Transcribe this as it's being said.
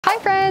Hi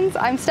friends,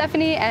 I'm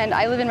Stephanie and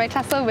I live in my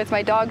Tesla with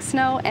my dog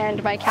Snow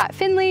and my cat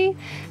Finley.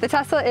 The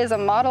Tesla is a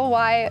Model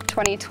Y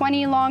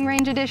 2020 long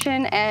range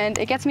edition and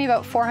it gets me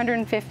about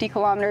 450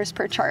 kilometers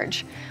per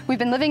charge. We've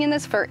been living in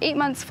this for 8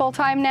 months full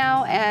time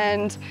now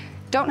and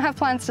don't have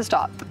plans to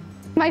stop.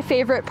 My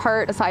favorite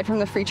part, aside from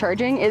the free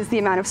charging, is the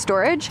amount of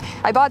storage.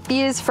 I bought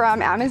these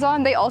from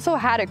Amazon. They also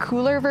had a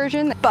cooler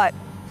version, but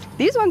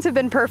these ones have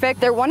been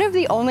perfect. They're one of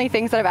the only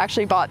things that I've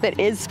actually bought that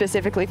is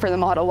specifically for the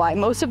Model Y.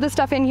 Most of the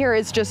stuff in here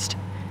is just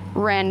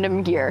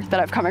random gear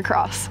that I've come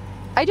across.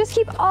 I just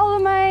keep all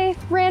of my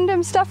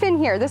random stuff in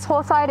here. This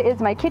whole side is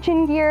my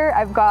kitchen gear.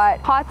 I've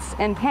got pots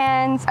and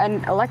pans,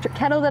 an electric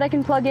kettle that I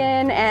can plug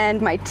in, and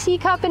my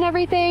teacup and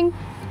everything.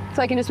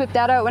 So I can just whip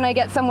that out when I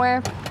get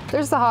somewhere.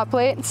 There's the hot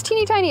plate. It's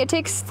teeny tiny. It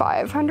takes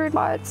 500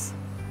 watts.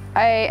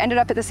 I ended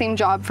up at the same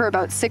job for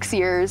about 6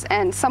 years,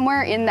 and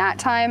somewhere in that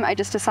time I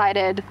just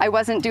decided I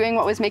wasn't doing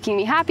what was making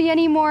me happy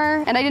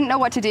anymore and I didn't know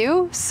what to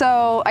do.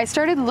 So I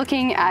started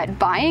looking at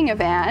buying a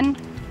van,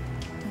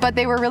 but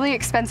they were really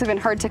expensive and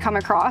hard to come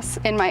across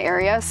in my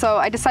area. So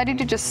I decided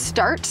to just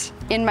start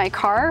in my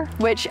car,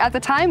 which at the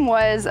time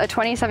was a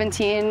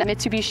 2017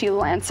 Mitsubishi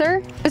Lancer.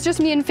 It was just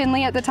me and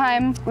Finley at the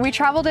time. We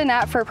traveled in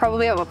that for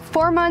probably about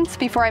 4 months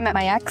before I met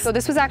my ex. So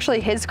this was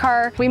actually his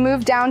car. We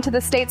moved down to the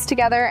States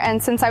together,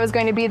 and since I was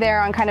going to be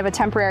there on kind of a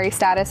temporary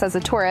status as a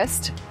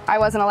tourist, I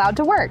wasn't allowed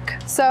to work.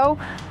 So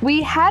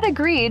we had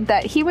agreed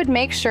that he would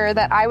make sure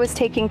that I was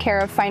taken care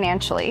of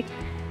financially.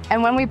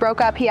 And when we broke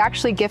up, he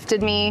actually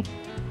gifted me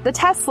the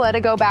Tesla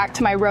to go back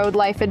to my road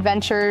life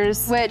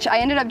adventures, which I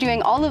ended up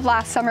doing all of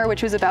last summer,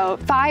 which was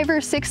about 5 or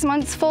 6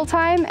 months full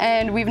time,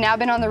 and we've now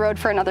been on the road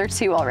for another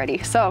 2 already.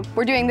 So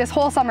we're doing this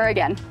whole summer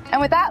again.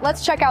 And with that,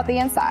 let's check out the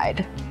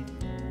inside.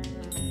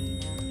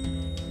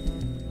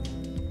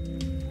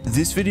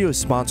 This video is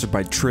sponsored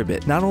by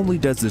Tribit. Not only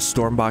does the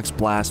Stormbox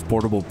Blast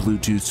portable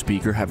Bluetooth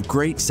speaker have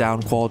great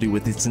sound quality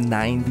with its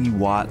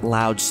 90-watt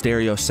loud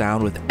stereo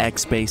sound with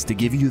X bass to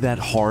give you that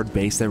hard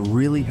bass that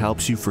really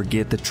helps you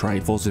forget the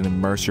trifles and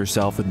immerse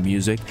yourself in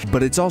music,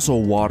 but it's also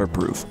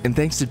waterproof. And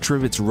thanks to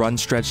Tribit's Run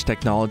Stretch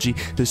technology,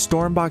 the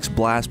Stormbox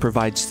Blast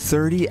provides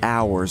 30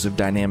 hours of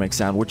dynamic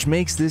sound, which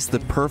makes this the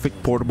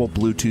perfect portable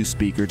Bluetooth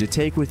speaker to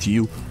take with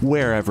you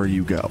wherever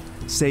you go.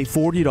 Save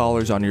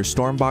 $40 on your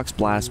Stormbox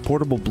Blast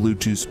portable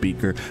Bluetooth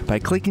speaker by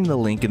clicking the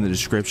link in the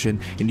description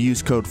and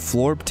use code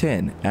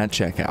FLORB10 at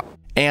checkout.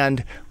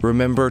 And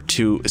remember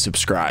to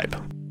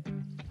subscribe.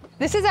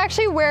 This is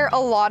actually where a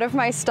lot of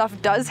my stuff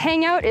does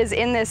hang out, is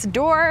in this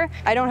door.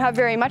 I don't have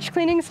very much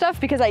cleaning stuff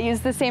because I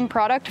use the same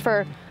product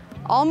for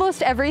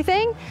almost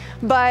everything,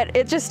 but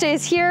it just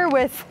stays here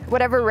with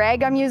whatever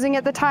rag I'm using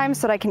at the time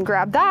so that I can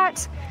grab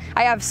that.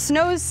 I have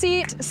Snow's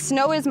seat.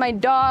 Snow is my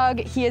dog.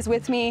 He is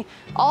with me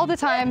all the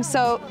time,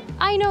 so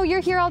I know you're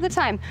here all the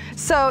time.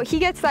 So he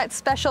gets that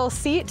special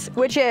seat,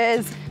 which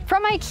is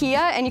from IKEA,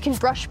 and you can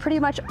brush pretty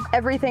much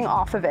everything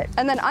off of it.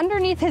 And then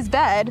underneath his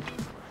bed,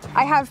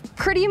 I have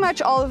pretty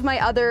much all of my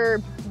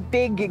other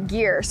big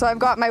gear. So I've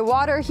got my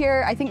water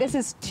here. I think this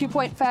is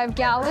 2.5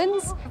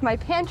 gallons. My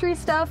pantry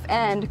stuff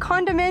and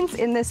condiments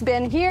in this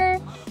bin here.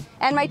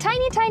 And my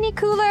tiny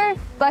cooler.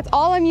 That's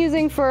all I'm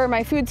using for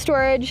my food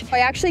storage. I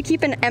actually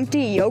keep an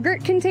empty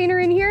yogurt container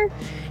in here,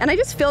 and I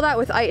just fill that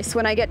with ice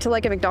when I get to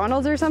like a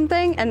McDonald's or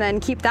something, and then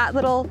keep that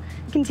little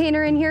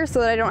container in here so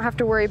that I don't have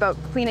to worry about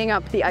cleaning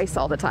up the ice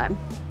all the time.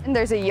 And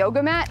there's a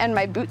yoga mat and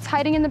my boots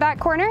hiding in the back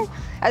corner,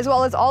 as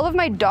well as all of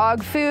my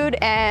dog food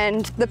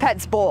and the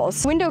pet's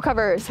bowls. Window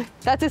covers,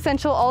 that's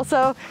essential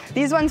also.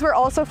 These ones were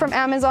also from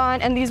Amazon,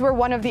 and these were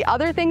one of the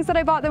other things that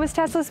I bought that was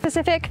Tesla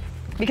specific,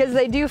 because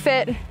they do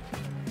fit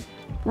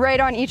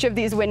right on each of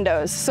these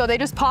windows. So they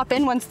just pop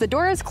in once the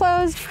door is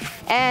closed,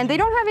 and they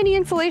don't have any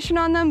insulation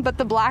on them, but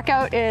the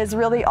blackout is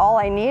really all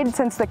I need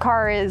since the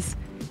car is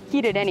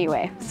heated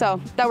anyway,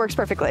 so that works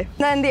perfectly.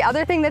 Then the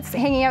other thing that's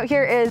hanging out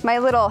here is my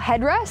little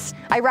headrest.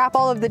 I wrap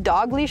all of the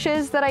dog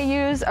leashes that I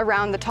use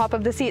around the top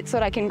of the seat so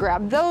that I can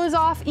grab those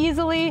off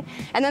easily.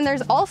 And then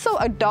there's also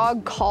a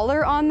dog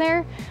collar on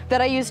there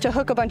that I use to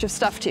hook a bunch of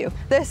stuff to.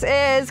 This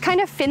is kind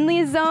of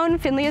Finley's zone.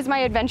 Finley is my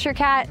adventure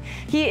cat.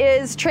 He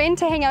is trained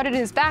to hang out in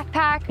his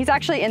backpack. He's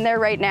actually in there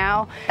right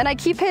now. And I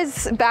keep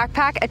his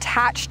backpack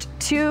attached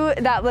to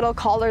that little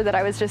collar that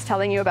I was just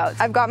telling you about.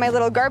 I've got my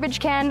little garbage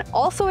can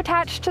also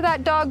attached to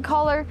that dog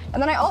collar,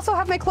 and then I also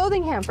have my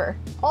clothing hamper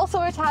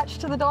also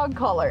attached to the dog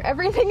collar.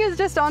 Everything is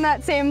just on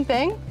that same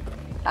thing.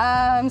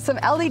 Some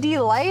LED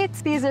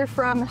lights. These are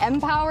from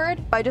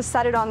Empowered. I just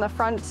set it on the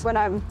front when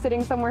I'm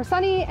sitting somewhere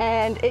sunny,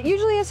 and it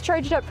usually is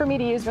charged up for me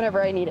to use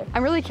whenever I need it.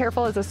 I'm really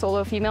careful as a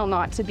solo female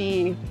not to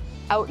be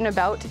out and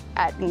about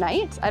at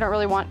night. I don't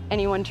really want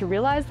anyone to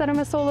realize that I'm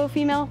a solo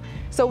female.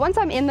 So once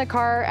I'm in the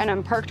car and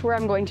I'm parked where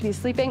I'm going to be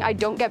sleeping, I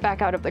don't get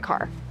back out of the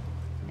car,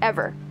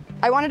 ever.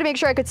 I wanted to make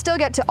sure I could still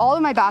get to all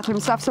of my bathroom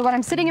stuff, so when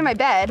I'm sitting in my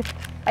bed,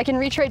 I can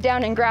reach right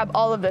down and grab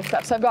all of this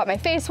stuff. So I've got my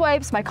face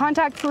wipes, my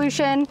contact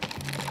solution,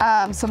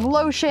 some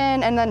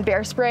lotion, and then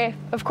bear spray,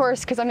 of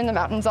course, because I'm in the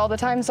mountains all the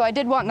time, so I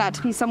did want that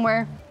to be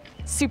somewhere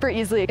super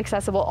easily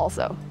accessible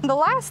also. The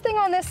last thing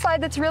on this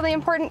side that's really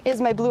important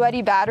is my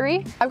Bluetti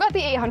battery. I've got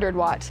the 800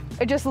 watt.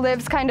 It just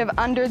lives kind of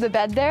under the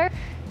bed there,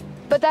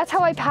 but that's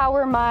how I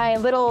power my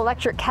little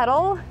electric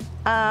kettle,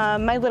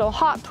 my little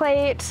hot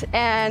plate,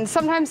 and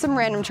sometimes some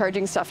random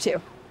charging stuff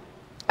too.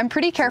 I'm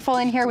pretty careful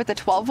in here with the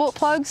 12 volt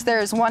plugs.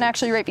 There's one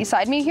actually right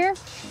beside me here,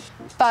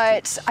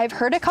 but I've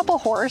heard a couple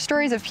horror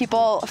stories of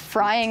people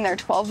frying their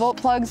 12 volt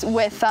plugs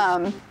with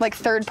like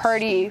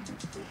third-party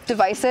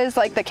devices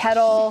like the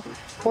kettle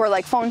or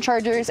like phone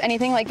chargers,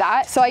 anything like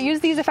that. So I use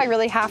these if I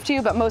really have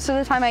to, but most of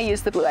the time I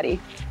use the Bluetti.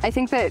 I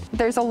think that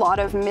there's a lot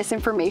of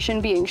misinformation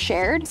being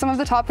shared. Some of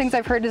the top things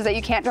I've heard is that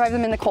you can't drive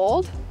them in the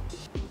cold,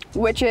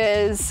 which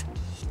is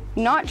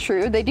not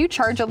true. They do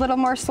charge a little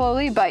more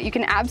slowly, but you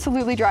can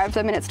absolutely drive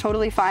them and it's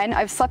totally fine.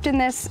 I've slept in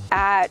this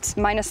at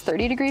minus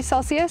 30 degrees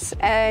Celsius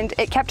and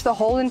it kept the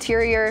whole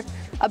interior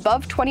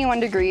above 21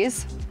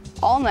 degrees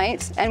all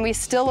night, and we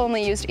still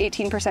only used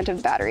 18% of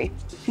the battery.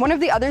 One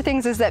of the other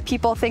things is that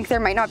people think there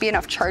might not be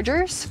enough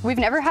chargers. We've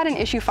never had an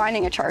issue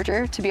finding a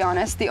charger, to be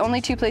honest. The only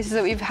two places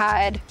that we've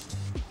had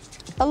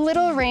a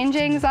little range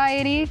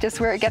anxiety, just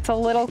where it gets a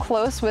little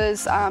close,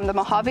 was the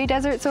Mojave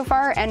Desert so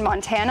far and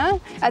Montana.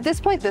 At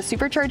this point, the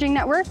supercharging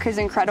network is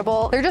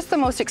incredible. They're just the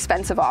most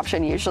expensive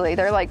option usually.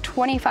 They're like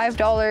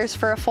 $25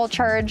 for a full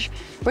charge,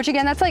 which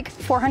again, that's like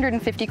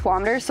 450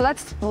 kilometers. So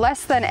that's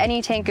less than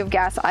any tank of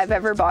gas I've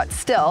ever bought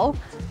still.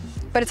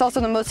 But it's also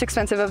the most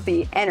expensive of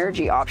the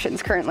energy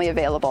options currently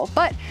available.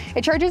 But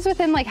it charges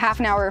within like half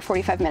an hour or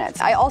 45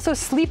 minutes. I also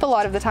sleep a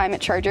lot of the time at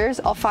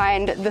chargers. I'll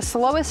find the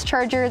slowest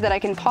charger that I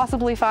can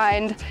possibly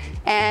find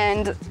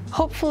and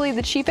hopefully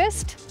the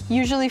cheapest,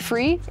 usually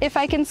free if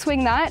I can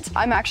swing that.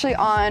 I'm actually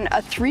on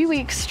a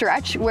 3-week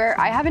stretch where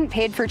I haven't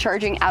paid for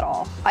charging at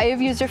all. I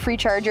have used a free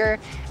charger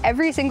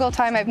every single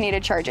time I've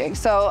needed charging.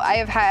 So I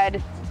have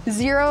had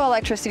 0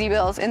 electricity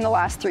bills in the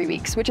last 3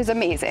 weeks, which is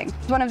amazing.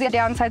 One of the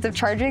downsides of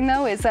charging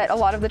though is that a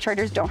lot of the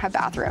chargers don't have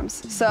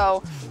bathrooms.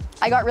 So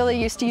I got really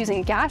used to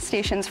using gas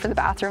stations for the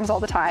bathrooms all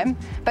the time.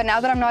 But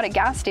now that I'm not at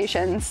gas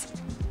stations,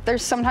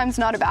 there's sometimes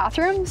not a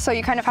bathroom. So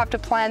you kind of have to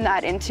plan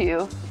that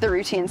into the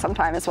routine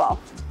sometime as well.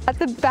 At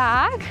the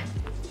back,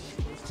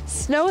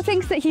 Snow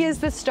thinks that he is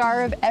the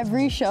star of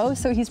every show,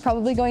 so he's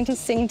probably going to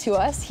sing to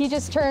us. He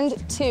just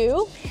turned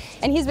 2,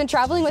 and he's been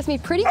traveling with me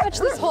pretty much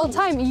this whole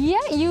time. Yeah,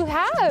 you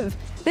have.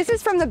 This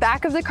is from the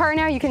back of the car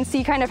now. You can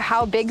see kind of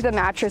how big the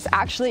mattress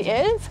actually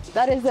is.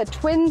 That is a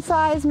twin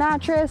size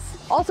mattress,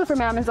 also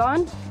from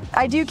Amazon.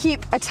 I do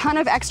keep a ton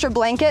of extra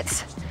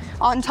blankets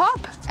on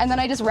top, and then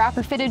I just wrap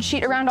a fitted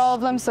sheet around all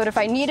of them so that if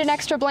I need an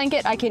extra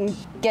blanket, I can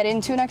get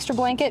into an extra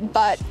blanket,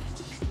 but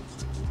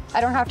I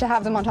don't have to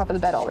have them on top of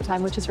the bed all the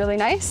time, which is really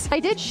nice. I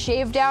did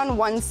shave down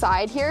one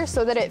side here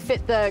so that it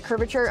fit the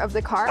curvature of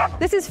the car.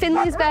 This is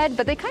Finley's bed,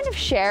 but they kind of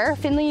share.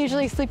 Finley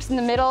usually sleeps in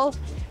the middle.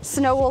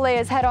 Snow will lay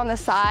his head on the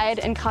side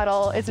and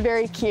cuddle. It's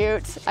very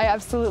cute. I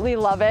absolutely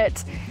love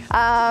it.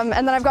 And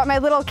then I've got my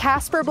little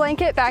Casper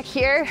blanket back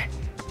here.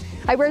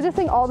 I wear this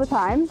thing all the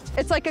time.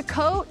 It's like a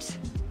coat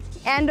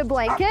and a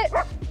blanket,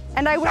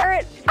 and I wear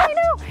it, I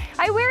know,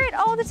 I wear it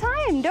all the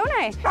time, don't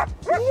I?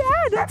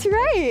 Yeah, that's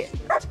right.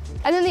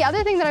 And then the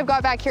other thing that I've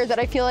got back here that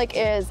I feel like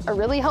is a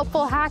really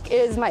helpful hack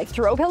is my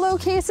throw pillow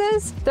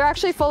cases. They're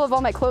actually full of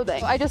all my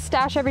clothing. I just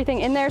stash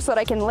everything in there so that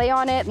I can lay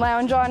on it,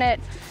 lounge on it,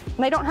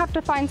 and I don't have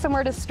to find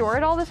somewhere to store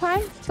it all the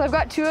time. So I've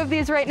got 2 of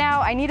these right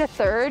now. I need a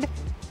 3rd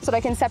so that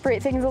I can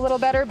separate things a little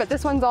better, but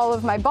this one's all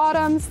of my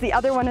bottoms, the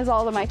other one is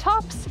all of my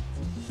tops,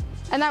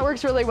 and that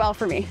works really well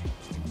for me.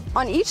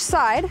 On each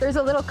side, there's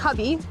a little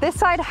cubby. This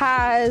side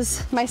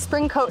has my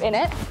spring coat in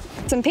it,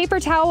 some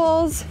paper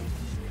towels.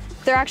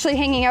 They're actually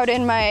hanging out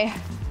in my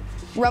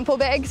rumple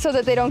bag so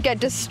that they don't get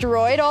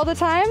destroyed all the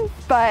time,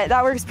 but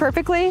that works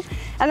perfectly.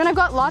 And then I've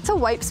got lots of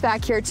wipes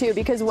back here too,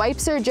 because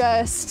wipes are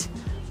just,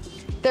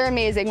 they're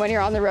amazing when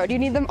you're on the road. You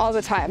need them all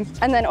the time.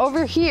 And then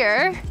over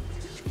here,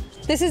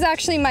 this is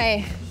actually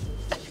my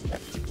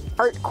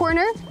art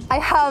corner. I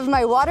have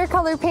my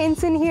watercolor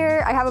paints in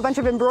here. I have a bunch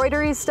of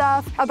embroidery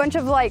stuff, a bunch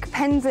of like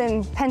pens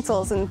and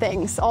pencils and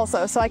things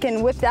also, so I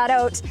can whip that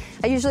out.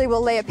 I usually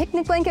will lay a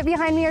picnic blanket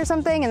behind me or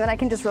something, and then I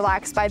can just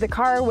relax by the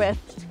car with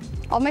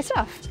all my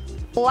stuff.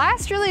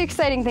 Last really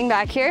exciting thing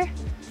back here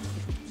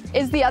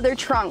is the other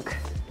trunk.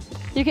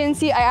 You can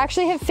see I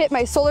actually have fit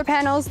my solar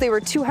panels. They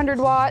were 200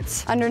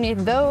 watts underneath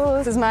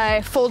those. This is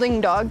my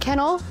folding dog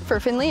kennel for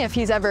Finley if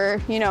he's ever,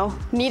 you know,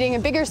 needing a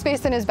bigger space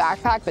than his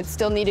backpack, but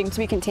still needing to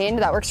be contained.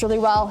 That works really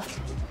well.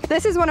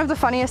 This is one of the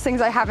funniest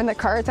things I have in the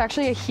car. It's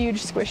actually a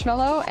huge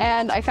squishmallow,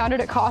 and I found it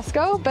at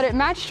Costco, but it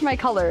matched my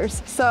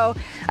colors. So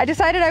I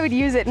decided I would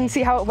use it and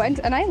see how it went,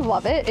 and I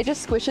love it. It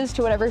just squishes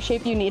to whatever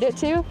shape you need it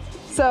to.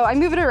 So I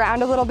move it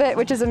around a little bit,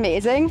 which is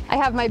amazing. I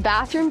have my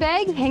bathroom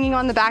bag hanging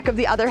on the back of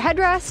the other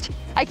headrest.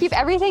 I keep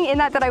everything in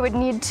that I would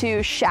need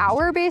to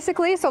shower,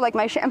 basically. So like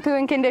my shampoo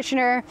and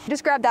conditioner.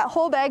 Just grab that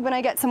whole bag when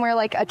I get somewhere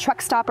like a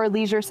truck stop or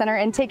leisure center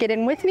and take it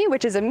in with me,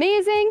 which is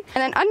amazing.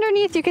 And then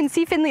underneath you can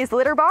see Finley's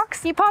litter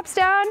box. He pops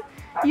down,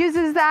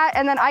 uses that,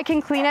 and then I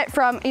can clean it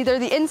from either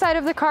the inside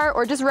of the car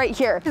or just right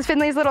here. This is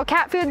Finley's little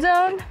cat food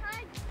zone.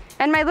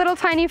 and my little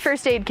tiny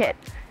first aid kit.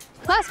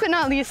 Last but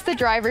not least, the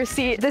driver's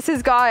seat. This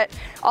has got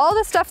all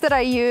the stuff that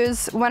I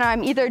use when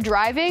I'm either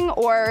driving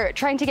or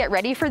trying to get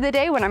ready for the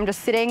day when I'm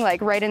just sitting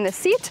like right in the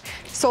seat.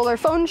 Solar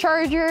phone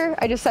charger,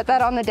 I just set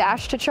that on the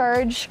dash to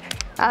charge.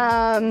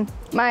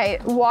 My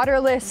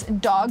waterless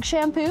dog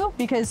shampoo,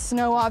 because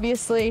Snow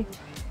obviously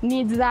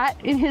needs that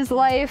in his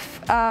life.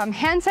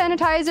 Hand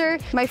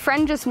sanitizer. My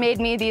friend just made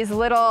me these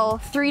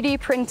little 3D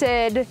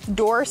printed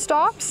door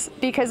stops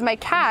because my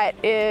cat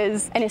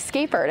is an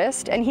escape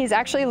artist and he's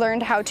actually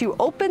learned how to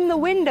open the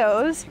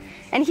windows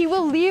and he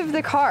will leave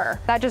the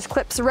car. That just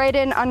clips right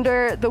in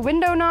under the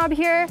window knob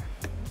here.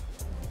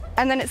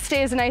 And then it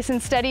stays nice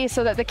and steady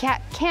so that the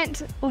cat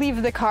can't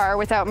leave the car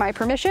without my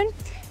permission.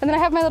 And then I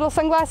have my little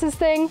sunglasses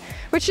thing,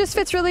 which just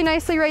fits really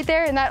nicely right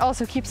there, and that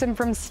also keeps him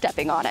from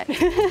stepping on it.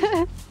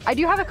 I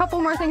do have a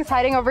couple more things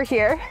hiding over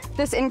here.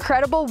 This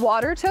incredible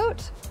water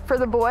tote for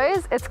the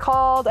boys. It's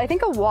called, I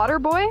think, a water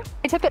boy.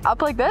 I tip it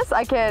up like this.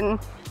 I can,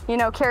 you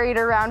know, carry it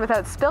around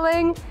without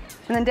spilling.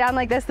 And then down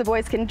like this, the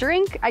boys can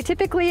drink. I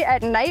typically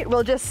at night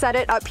will just set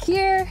it up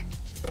here.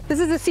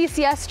 This is a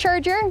CCS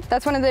charger.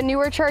 That's one of the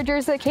newer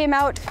chargers that came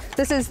out.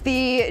 This is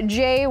the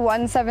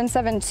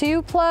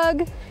J1772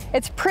 plug.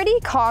 It's pretty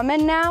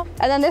common now.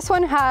 And then this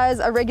one has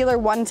a regular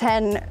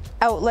 110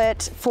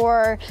 outlet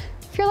for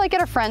if you're like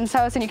at a friend's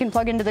house and you can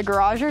plug into the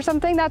garage or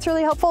something, that's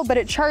really helpful, but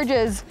it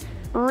charges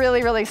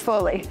really, really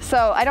slowly.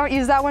 So I don't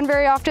use that one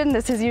very often.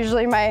 This is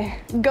usually my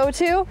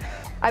go-to.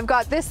 I've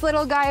got this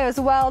little guy as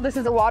well. This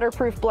is a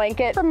waterproof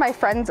blanket from my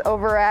friends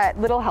over at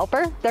Little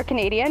Helper. They're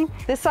Canadian.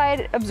 This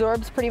side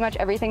absorbs pretty much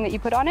everything that you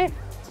put on it,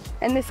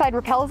 and this side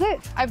repels it.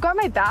 I've got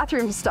my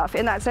bathroom stuff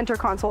in that center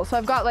console. So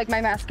I've got like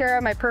my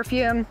mascara, my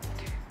perfume,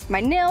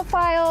 my nail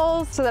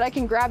files, so that I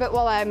can grab it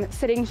while I'm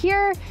sitting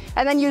here,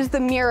 and then use the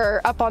mirror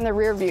up on the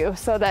rear view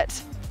so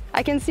that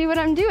I can see what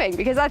I'm doing,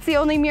 because that's the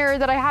only mirror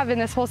that I have in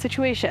this whole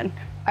situation.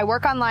 I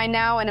work online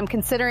now and I'm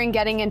considering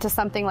getting into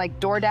something like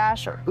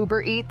DoorDash or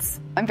Uber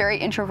Eats. I'm very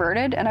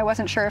introverted and I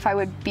wasn't sure if I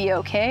would be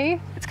okay.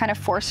 It's kind of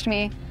forced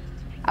me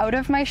out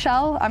of my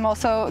shell. I'm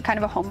also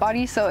kind of a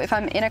homebody, so if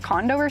I'm in a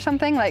condo or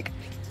something, like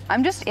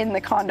I'm just in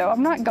the condo.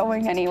 I'm not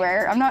going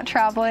anywhere. I'm not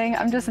traveling.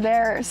 I'm just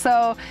there.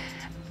 So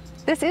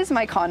this is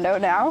my condo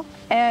now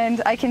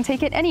and I can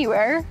take it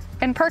anywhere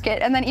and park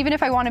it. And then even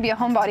if I want to be a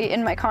homebody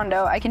in my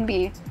condo, I can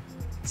be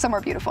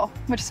somewhere beautiful,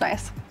 which is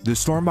nice. The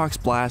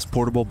Stormbox Blast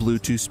portable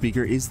Bluetooth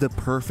speaker is the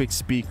perfect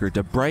speaker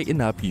to brighten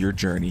up your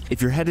journey.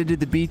 If you're headed to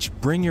the beach,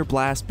 bring your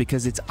Blast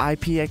because it's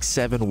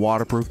IPX7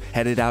 waterproof.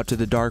 Headed out to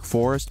the dark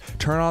forest,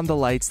 turn on the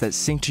lights that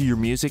sync to your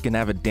music and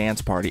have a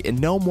dance party. And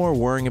no more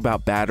worrying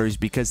about batteries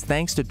because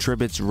thanks to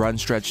Tribit's Run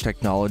Stretch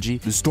technology,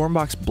 the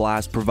Stormbox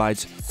Blast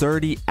provides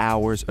 30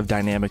 hours of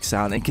dynamic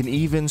sound and can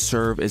even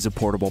serve as a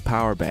portable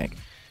power bank.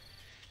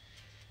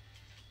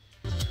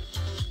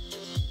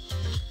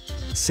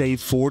 Save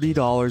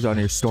 $40 on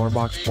your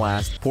Stormbox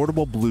Blast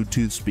portable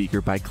Bluetooth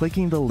speaker by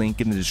clicking the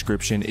link in the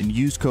description and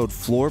use code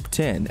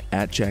FLORB10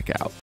 at checkout.